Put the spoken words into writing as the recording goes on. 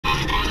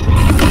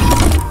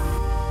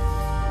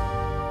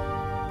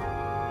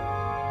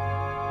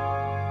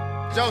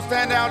Joe,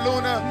 Stand Down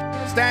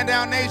Luna, Stand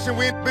Down Nation,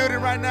 we in the building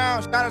right now.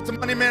 Shout out to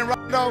Money Man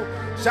Rondo,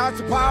 shout out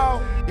to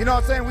Paul. You know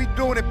what I'm saying? We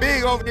doing it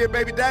big over here,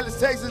 baby. Dallas,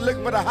 Texas,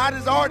 looking for the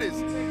hottest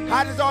artists.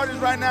 Hottest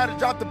artists right now to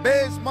drop the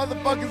best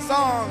motherfucking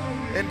song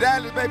in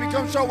Dallas, baby.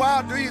 Come show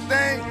out, do your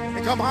thing,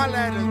 and come holler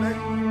at us, baby.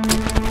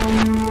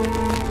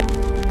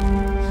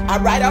 All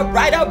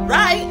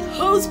right.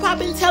 Who's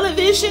Poppin'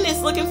 Television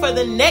is looking for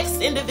the next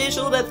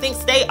individual that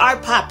thinks they are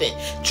poppin'.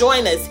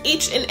 Join us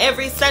each and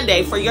every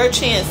Sunday for your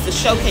chance to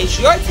showcase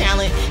your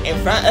talent in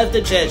front of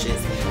the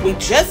judges. We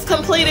just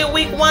completed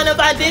week 1 of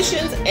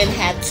auditions and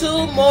have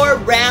 2 more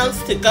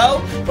rounds to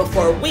go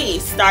before we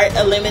start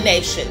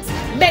eliminations.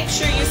 Make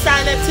sure you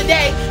sign up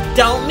today.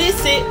 Don't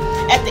miss it.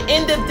 At the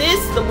end of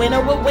this, the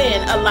winner will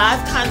win a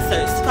live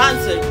concert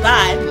sponsored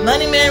by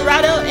Money Man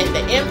Rondo and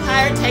the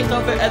Empire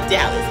Takeover of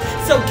Dallas.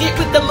 So get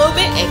with the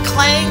movement and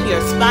claim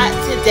your spot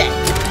today.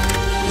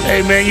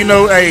 Hey man, you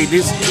know, hey,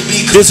 this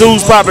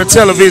Who's Poppin'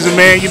 Television,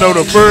 man. You know,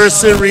 the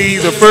first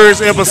series, the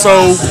first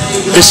episode,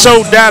 it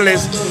showed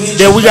Dallas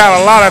that we got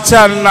a lot of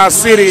talent in our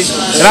city,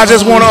 and I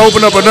just want to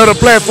open up another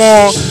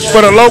platform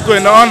for the local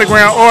and the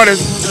underground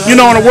artists, you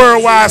know, on a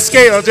worldwide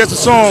scale, just to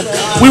show them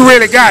we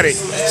really got it.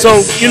 So,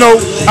 you know,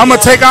 I'm going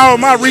to take all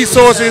my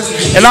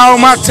resources and all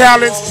my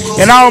talents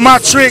and all my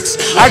tricks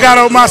I got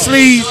on my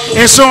sleeve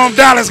and show them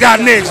Dallas got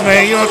next,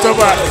 man. You know what I'm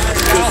talking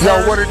about?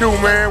 Yo, what it do,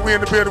 man? We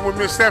in the building with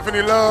Miss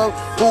Stephanie Love,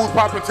 Who's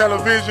Poppin'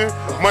 Television,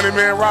 Money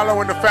Man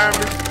Rollo and the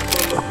family.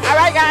 All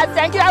right, guys,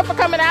 thank you all for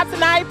coming out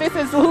tonight. This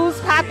is Who's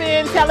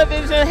Poppin'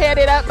 Television,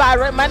 headed up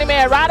by Money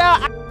Man Rollo.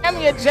 I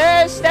am your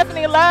judge,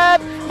 Stephanie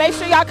Love. Make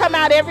sure y'all come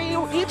out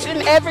each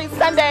and every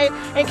Sunday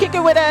and kick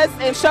it with us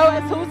and show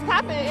us who's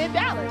poppin' in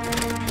Dallas.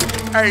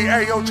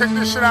 Hey, yo, check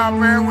this shit out,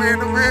 man. We in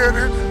the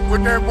building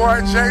with that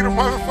boy Jay, the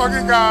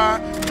motherfucking God.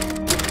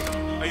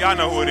 Hey, y'all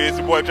know who it is,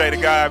 the boy Jay the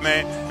God,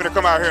 man. Finna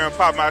come out here and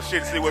pop my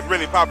shit, see what's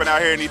really popping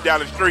out here in these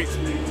Dallas streets.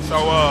 So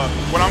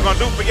what I'm gonna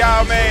do for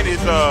y'all, man,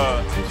 is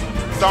a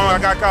song I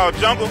got called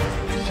Jungle.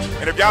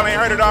 And if y'all ain't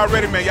heard it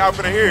already, man, y'all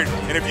finna hear it.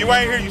 And if you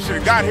ain't here, you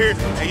should've got here,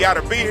 and y'all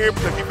to be here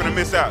because you finna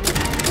miss out.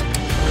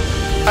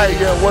 Hey,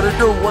 yeah, what it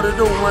do,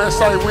 man?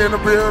 Say we in the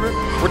building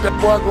with that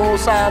boy going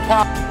South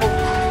Pop.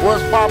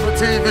 What's Poppin'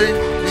 TV?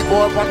 These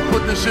boys about to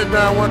put this shit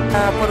down one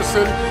time for the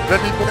city. Let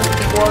these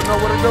boys know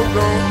what it do,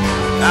 dude.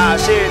 Nah,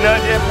 shit,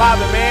 nothing just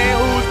poppin', man.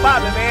 Who's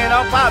poppin', man?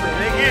 I'm poppin'.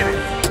 They get it.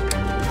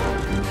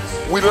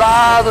 We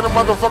live in the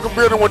motherfucking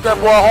building with that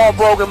boy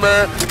Heartbroken,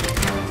 man.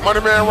 Money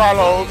Man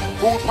Rollo.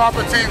 Who's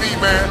Poppin' TV,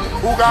 man?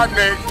 Who got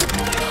next?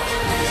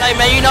 Say,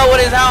 man, you know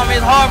what is home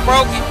is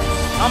Heartbroken.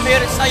 I'm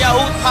here to tell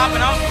y'all who's poppin'.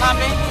 I'm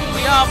poppin'.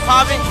 We all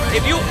poppin'.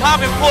 If you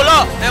poppin', pull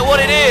up. That's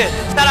what it is.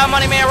 Shout out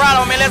Money Man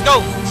Rollo, man. Let's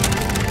go.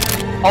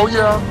 Oh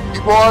yeah,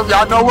 you boys,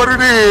 y'all know what it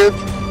is.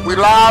 We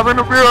live in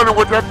the building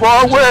with that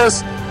boy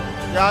West.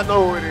 Y'all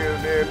know who it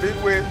is, man.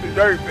 Big West, the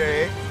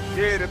dirtbag.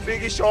 Yeah, the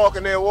biggest shark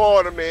in that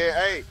water, man.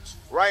 Hey,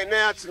 right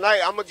now,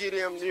 tonight, I'm going to get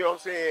him, you know what I'm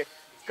saying?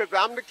 Because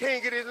I'm the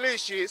king of this lit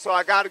shit, so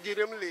I got to get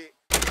him lit.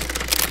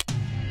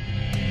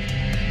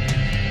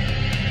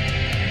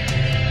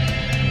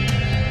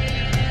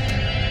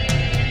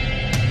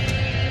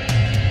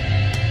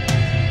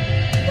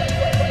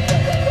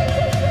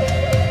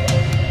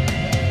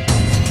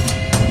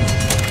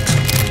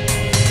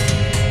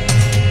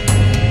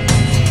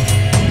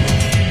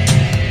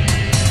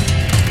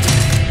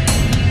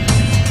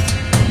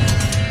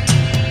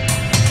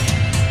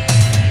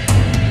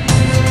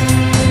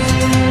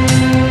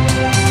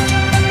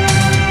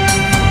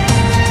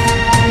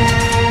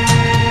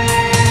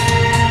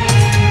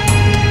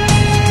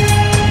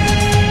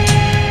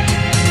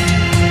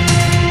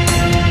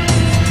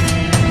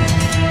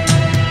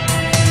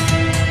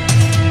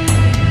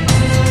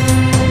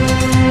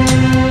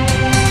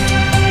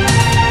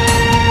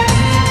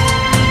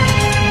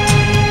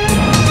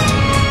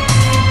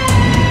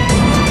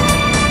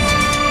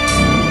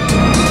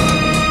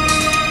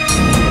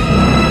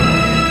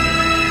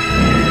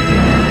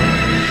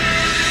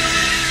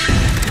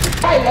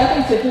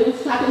 Welcome to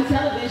Who's Poppin'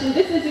 Television.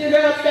 This is your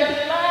girl,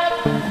 Stephanie Love.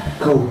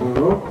 Cool,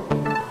 bro.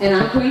 And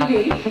I'm Queen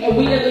B. And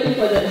we are looking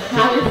for the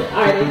hottest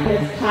artist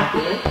that's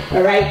poppin'.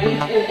 All right,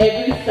 each and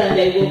every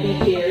Sunday we'll be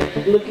here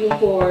looking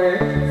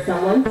for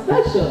someone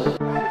special.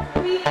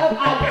 Week of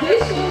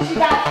auditions. You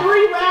got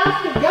 3 rounds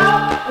to go.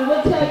 And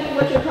we'll tell you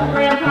what your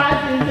program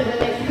prize is in the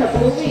next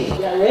couple of weeks.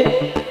 Y'all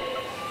ready?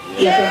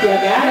 Yes, y'all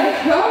got it.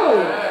 Let's go.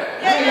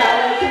 Hey, y'all,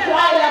 it's too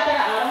quiet out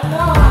there. I don't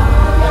know.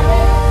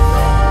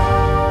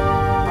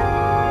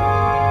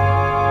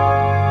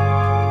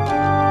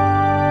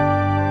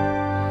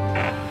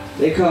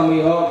 They call me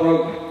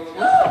Heartbroken.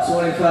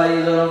 25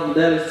 years old from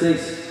Dallas,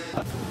 Texas.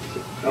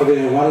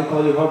 Okay, why they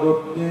call you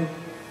Heartbroken again?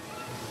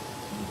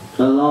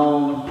 A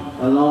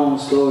long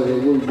story that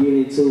we'll get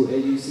into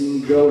as you see me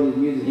grow in the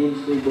music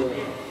industry, but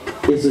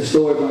it's a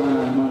story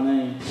behind my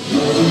name.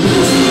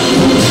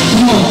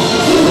 Come on.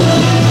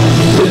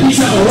 The beats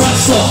I'm a rock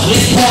star,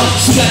 let's party.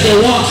 She got that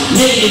walk,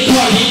 lady in the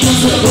car. Here comes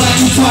to the block,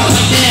 you talk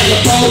like that. The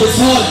ball is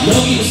hard,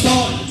 don't get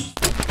started.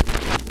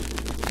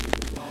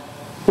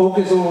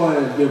 Focus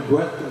on your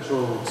breath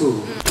control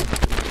too.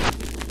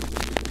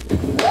 All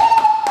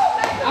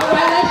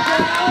right, let's go.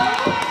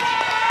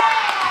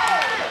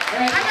 All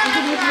right,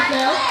 introduce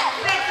yourself.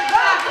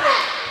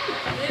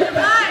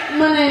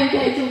 My name is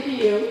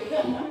K2Q.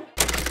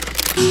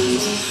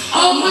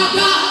 Oh my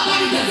God, I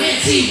got the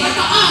fancy, but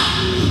the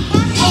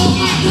oh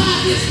my God,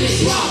 this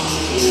bitch wrong.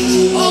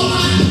 Oh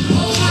my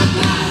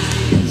God.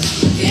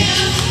 Yeah.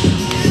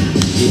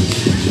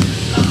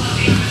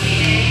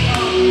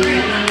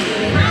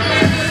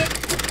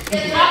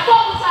 It's not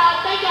focus out.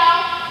 Thank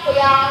y'all for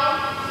y'all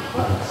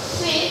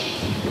shit.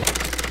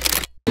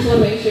 I just want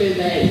to make sure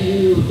that you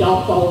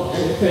don't fold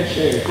under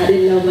pressure. I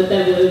didn't know what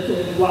that was when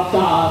you walked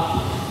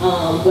off.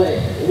 But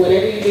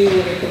whatever you do when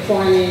you're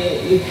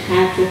performing, you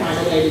have to find a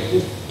way to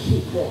just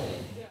keep going.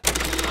 I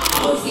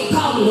always get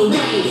caught in the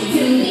rain.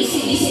 Feeling they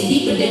shit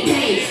deeper than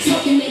pain.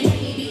 Smoking they be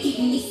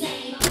keeping me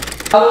sane.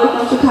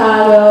 I'm from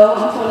Chicago.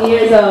 I'm 20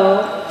 years old.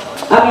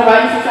 I've been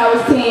writing since I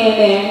was 10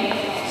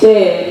 and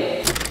shit.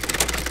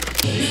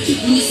 Keep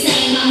me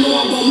sane. I know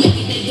I'm gonna make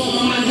it. They go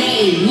on my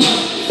name.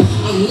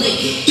 I'm lit.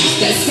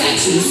 That's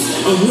factual.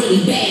 I'm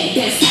really bad.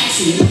 That's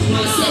factual.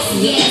 My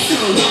sexy ass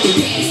can't walk the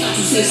past. Thought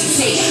you said some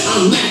shit.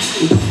 I'm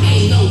natural.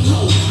 Ain't no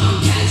hoe.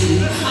 I'm casual.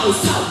 I was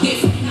taught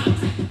different.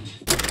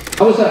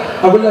 I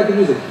really like the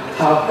music.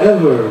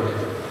 However,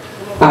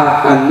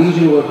 I need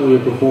you to work on your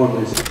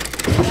performance.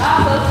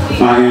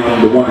 I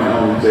am the one and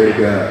only J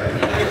God.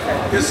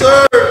 Yes,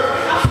 sir.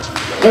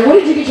 And where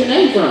did you get your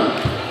name from?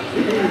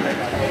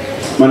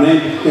 My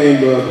name came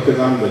because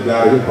I'm the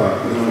god of hip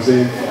hop. You know what I'm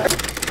saying?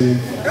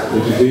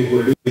 Which is big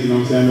what it is. You know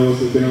what I'm saying? I know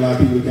there's been a lot of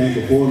people that came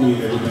before me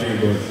and everything,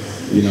 but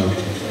you know,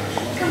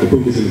 the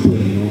proof is in the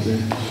pudding. You know what I'm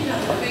saying?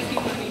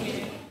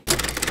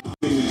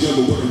 In the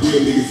jungle, what a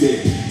real nigga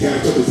said. Got a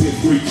couple cents,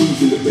 3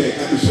 keys in the back.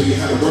 I can show you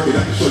how to work it.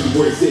 I can show you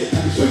where it's at.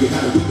 I can show you how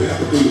to whip it. I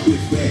can bring the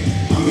bitch back.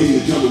 I'm in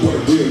the jungle, what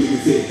a real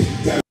nigga said.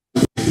 Got a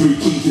 3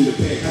 keys in the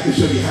back. I can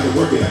show you how to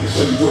work it. I can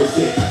show you where it's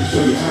at. I can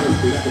show you how to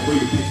whip it. I can bring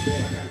the bitch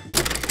back.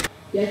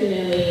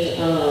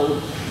 Definitely,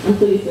 I'm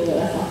pleased with what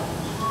I saw.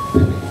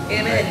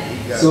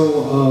 So,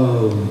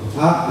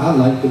 I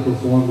like the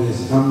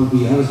performance. I'm gonna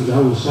be honest with you, I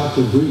was shocked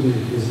your breathing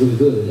is really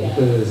good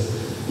because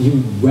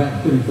you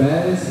rap pretty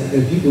fast,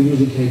 and people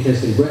usually can't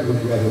catch their breath when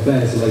they rap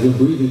fast. So like your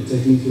breathing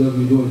techniques, whatever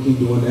you're doing, keep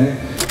doing that.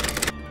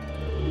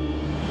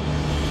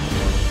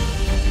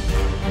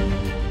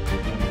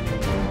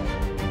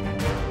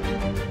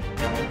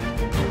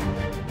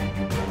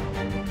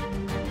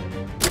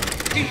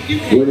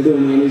 What it do,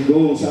 man? This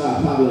goon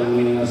side popular, man.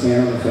 You know what I'm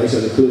saying? On the face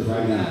of the cliff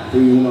right now.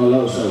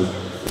 3-1 so.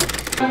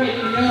 I already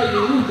know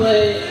you,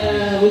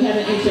 but we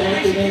haven't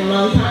interacted in a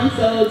long time,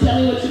 so tell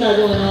me what you got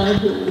going on.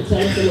 Tell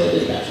us a little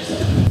bit about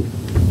yourself.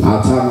 I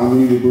talk my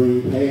music,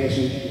 bring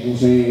passion. You know what I'm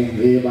saying?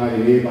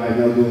 Everybody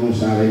know goon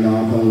side. They know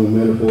I'm coming with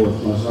metaphors,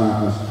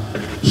 punchlines,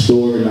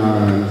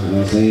 storylines. You know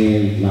what I'm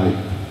saying? Like,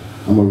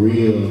 I'm a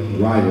real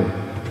writer.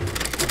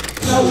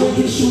 So we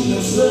can shoot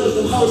them slugs,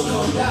 the hoes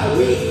come die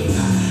with.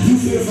 You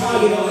feel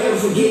foggy, don't ever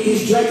forget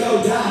this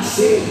Draco die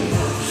shit.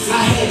 I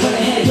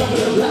had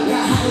jumping the block,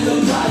 got hot in the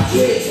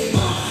projects.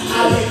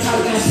 I let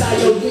talk outside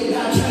your dick, I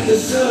change the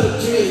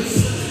subjects.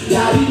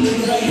 Now these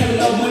niggas ain't having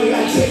no money, I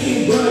check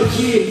your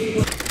budget.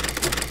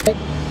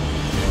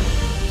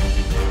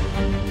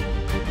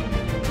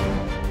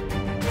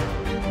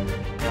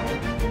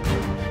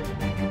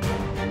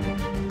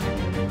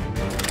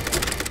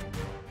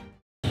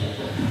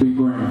 Big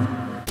Brown.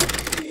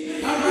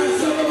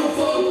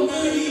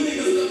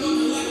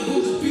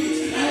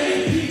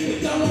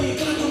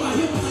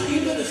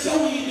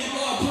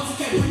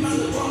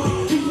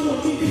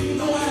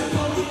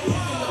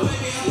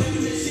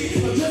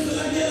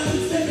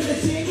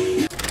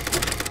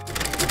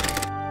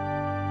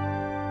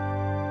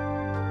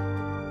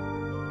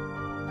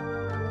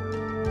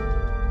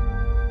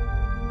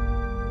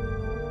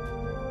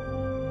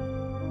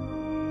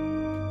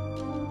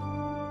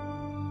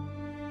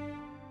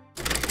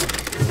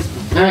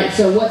 Alright,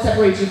 so what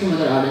separates you from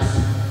other artists?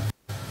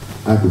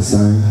 I can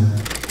sing.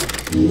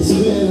 It's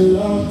been a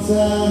long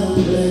time,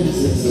 baby,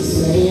 since I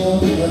sang your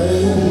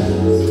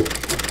praise.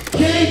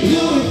 Can't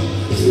do it,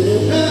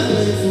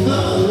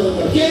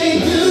 can't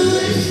do it.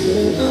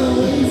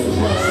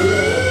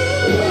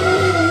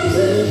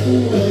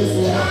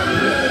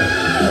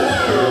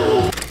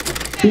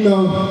 You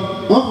know,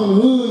 I'm from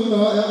the hood, you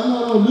know, I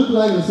know I don't look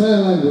like it,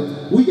 sound like it,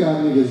 but we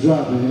got niggas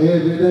dropping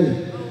every day.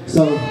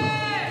 So,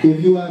 if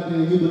you out there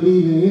and you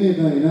believe in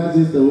anything, not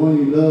just the one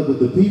you love, but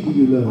the people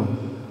you love,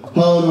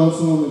 hold on to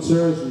them and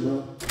cherish them,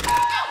 bro.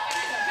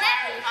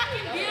 Very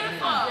fucking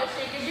beautiful.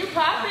 You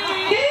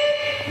poppin'.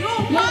 You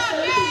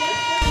poppin'.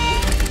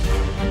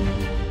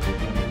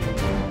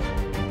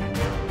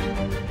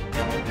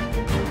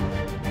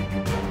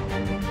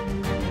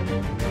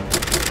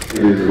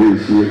 It's weak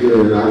shit,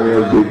 good. I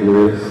am Big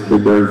West, the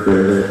dirt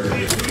fan.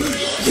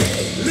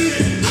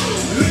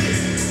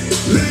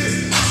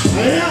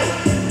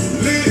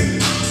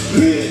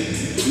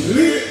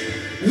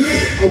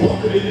 I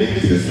walk with the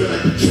niggas that smell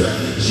like the trap.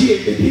 Shit,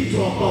 the hip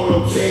hop all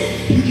I'm saying.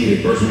 You get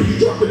it first when you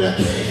drop it that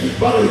cash.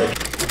 Follow that.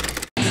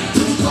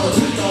 Too cold,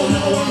 no,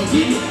 I'm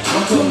getting it.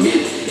 I'm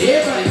committed.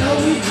 Everybody know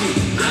we beat.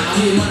 I'm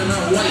here running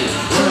around white.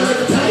 Run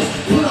like a pipe.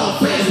 Put on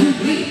fast, we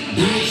beat.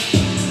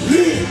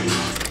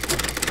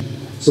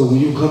 So when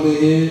you come in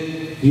here,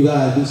 you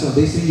gotta do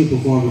something. They seen you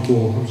perform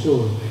before, I'm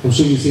sure. I'm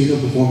sure you've seen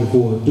them perform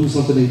before. Do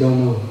something they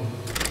don't know.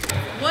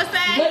 What's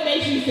that? What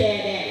makes you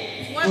say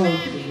that? What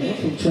makes you I'm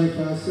from Trey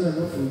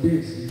 57, I'm from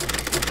Dixie.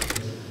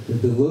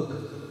 The look,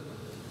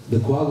 the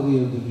quality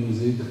of the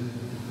music,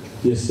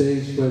 your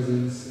stage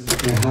presence,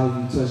 and how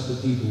you touch the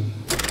people.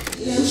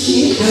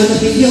 Shit, I'ma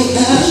be your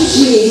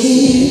shit.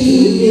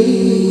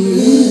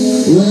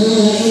 Well,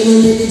 ain't no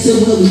limit to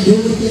what we do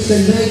with this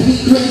tonight. We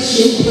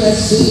crashing,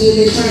 pressing,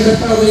 and trying to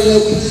fall in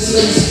love with this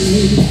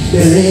lady. The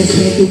last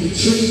man through the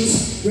trees.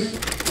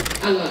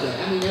 I love it.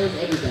 I mean, that was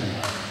everything.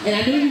 And I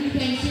knew you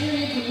became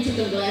serious when you took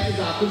them glasses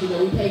off because, you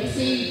know, we paid to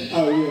see.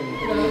 Oh, yeah.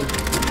 You know?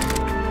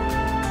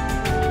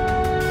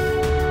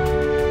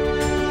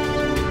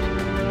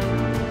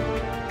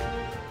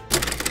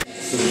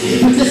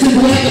 But this is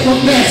what I got my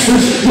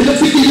masters. When I'm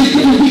thinking you're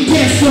gonna be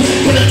cancer.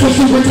 When I toss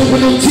the words over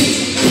no teeth.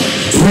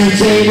 Brain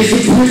Jane is a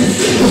brick.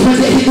 The one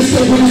that hit the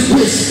stove with his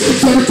wrist.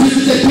 Trying to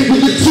twist that pig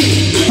with the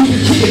teeth. You can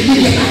kick a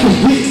nigga out the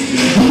whip.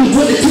 I'm the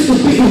one that took the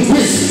bigger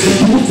risk.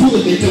 You were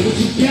fooling me, know what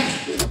you got.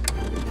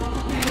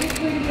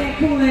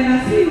 Cool, and I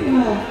see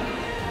why.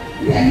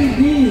 I get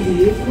busy,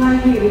 it's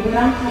like it, but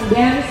I'm from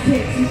Dallas,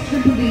 Texas,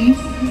 Triple D.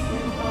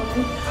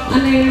 I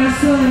named my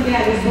son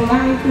Dallas, but I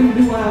ain't finna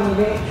do all of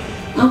that.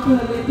 I'm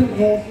gonna let them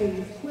ask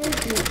me this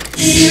question.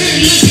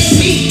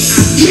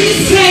 Miss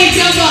Page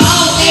over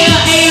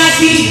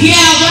O-L-A-I-D,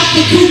 gal, rock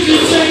the coupe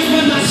and shirt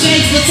with my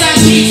shakes, but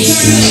I bitch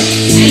turn up.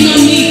 Ain't no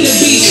need to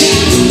be shy.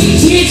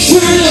 Bitch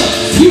turn up,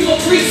 you a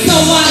freak, so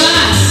why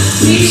lie?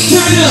 Bitch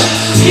turn up,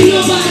 ain't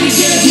nobody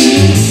judging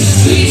you.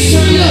 Bitch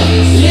turn up,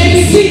 let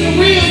me see the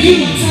real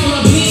you. I tell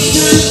her, bitch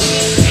turn up,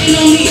 ain't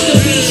no need to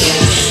be shy.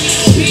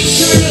 Bitch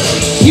turn up,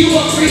 you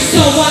a freak,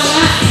 so why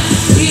lie?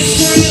 Bitch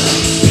turn up,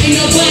 ain't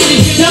nobody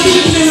judging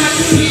you.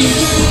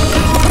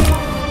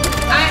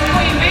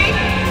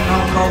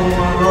 I'm Cole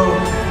Monroe.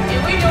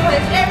 And we do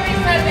this every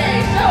Sunday.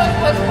 Show us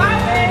what's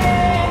poppin'.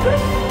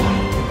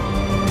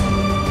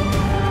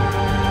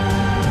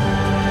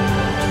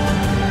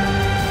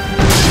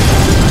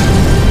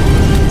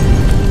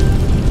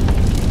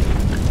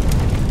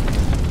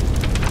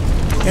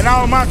 And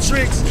all my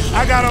tricks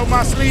I got on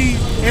my sleeve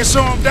and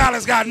show them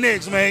Dallas got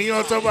next, man. You know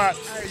what I'm talking about?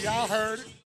 Hey, y'all heard it.